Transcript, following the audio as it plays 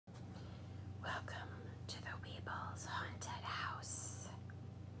Weebles haunted house.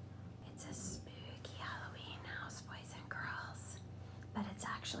 It's a spooky Halloween house, boys and girls. But it's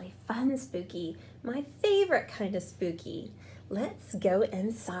actually fun spooky, my favorite kind of spooky. Let's go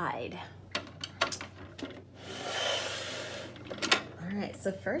inside. All right,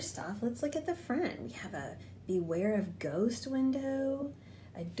 so first off, let's look at the front. We have a beware of ghost window,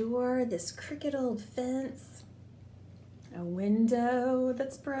 a door, this crooked old fence, a window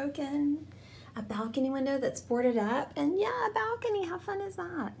that's broken, a balcony window that's boarded up, and yeah, a balcony, how fun is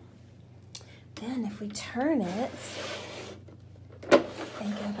that? Then if we turn it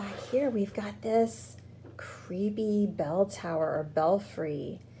and go back here, we've got this creepy bell tower or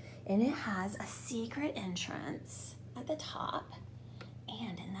belfry, and it has a secret entrance at the top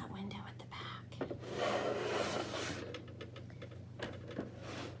and in that window at the back.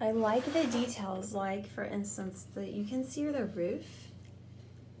 I like the details, like for instance, that you can see where the roof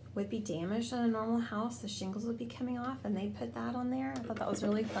would be damaged in a normal house. The shingles would be coming off, and they put that on there. I thought that was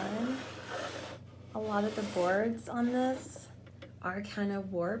really fun. A lot of the boards on this are kind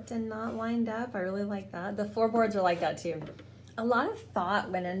of warped and not lined up. I really like that. The floorboards are like that too. A lot of thought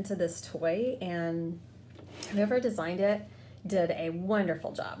went into this toy, and whoever designed it did a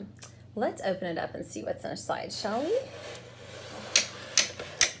wonderful job. Let's open it up and see what's inside, shall we?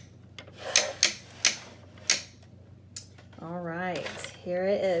 All right, here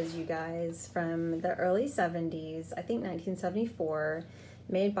it is, you guys, from the early 70s, I think 1974,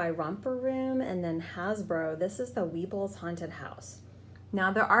 made by Romper and then Hasbro. This is the Weebles Haunted House.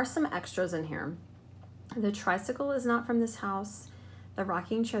 Now, there are some extras in here. The tricycle is not from this house. The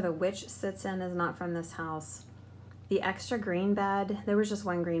rocking chair the witch sits in is not from this house. The extra green bed, there was just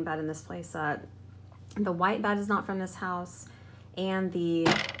one green bed in this playset. The white bed is not from this house. And the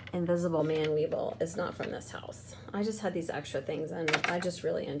Invisible Man Weeble is not from this house. I just had these extra things, and I just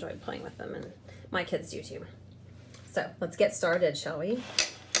really enjoyed playing with them, and my kids do too. So let's get started, shall we?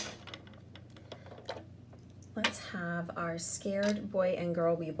 Let's have our scared boy and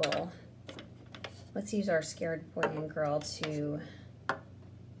girl Weeble. Let's use our scared boy and girl to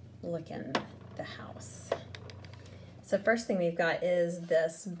look in the house. So first thing we've got is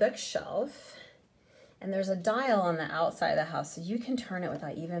this bookshelf. And there's a dial on the outside of the house, so you can turn it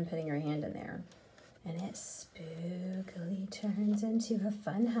without even putting your hand in there. And it spookily turns into a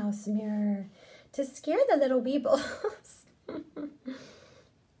funhouse mirror to scare the little Weebles.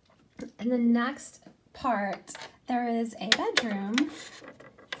 In the next part, there is a bedroom.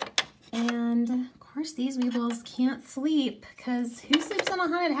 And of course, these Weebles can't sleep, because who sleeps in a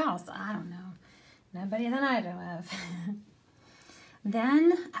haunted house? I don't know. Nobody that I know of.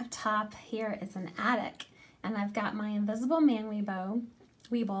 Then up top here is an attic, and I've got my Invisible Man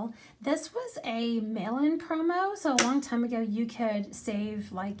Weeble. This was a mail-in promo, so a long time ago you could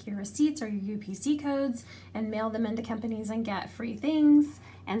save like your receipts or your UPC codes and mail them into companies and get free things.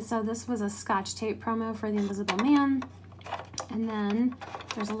 And so this was a Scotch tape promo for the Invisible Man. And then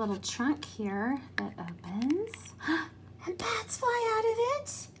there's a little trunk here that opens, and bats fly out of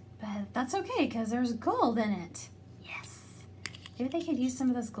it. But that's okay, because there's gold in it. Maybe they could use some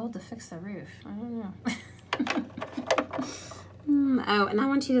of this gold to fix the roof. I don't know. Oh, and I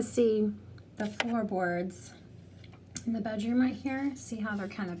want you to see the floorboards in the bedroom right here. See how they're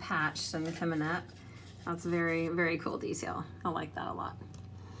kind of patched and coming up? That's very, very cool detail. I like that a lot.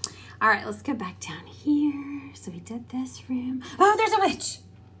 All right, let's go back down here. So we did this room. Oh, there's a witch.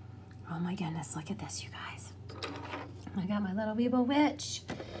 Oh my goodness, look at this, you guys. I got my little Weeble witch.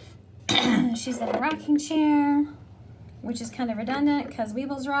 She's in a rocking chair, which is kind of redundant because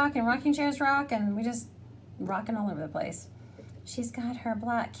Weebles rock and rocking chairs rock, and we just rocking all over the place. She's got her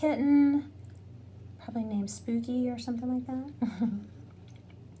black kitten, probably named Spooky or something like that.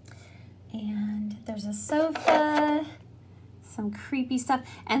 And there's a sofa, some creepy stuff.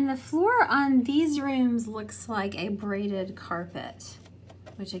 And the floor on these rooms looks like a braided carpet,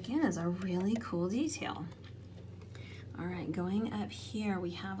 which again is a really cool detail. All right, going up here,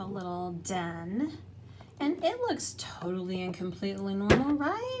 we have a little den. And it looks totally and completely normal,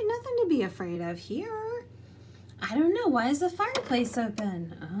 right? Nothing to be afraid of here. I don't know, why is the fireplace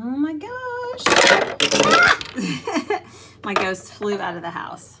open? Oh my gosh. Ah! My ghost flew out of the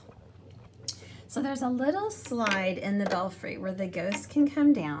house. So there's a little slide in the belfry where the ghost can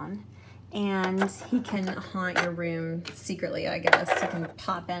come down, and he can haunt your room secretly, I guess. He can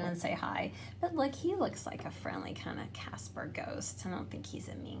pop in and say hi. But look, he looks like a friendly kind of Casper ghost. I don't think he's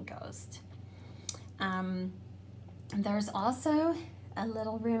a mean ghost. There's also a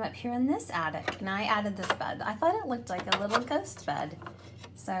little room up here in this attic, and I added this bed. I thought it looked like a little ghost bed,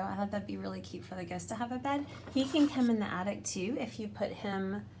 so I thought that'd be really cute for the ghost to have a bed. He can come in the attic too if you put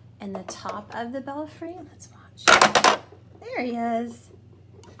him in the top of the belfry. Let's walk Watch. There he is.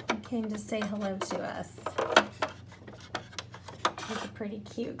 He came to say hello to us. He's a pretty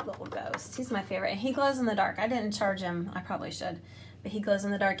cute little ghost. He's my favorite. He glows in the dark. I didn't charge him. I probably should. But he glows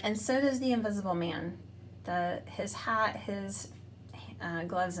in the dark. And so does the Invisible Man. His hat, his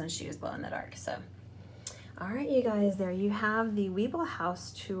gloves and shoes glow in the dark. So, all right, you guys, there you have the Weeble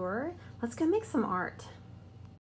house tour. Let's go make some art.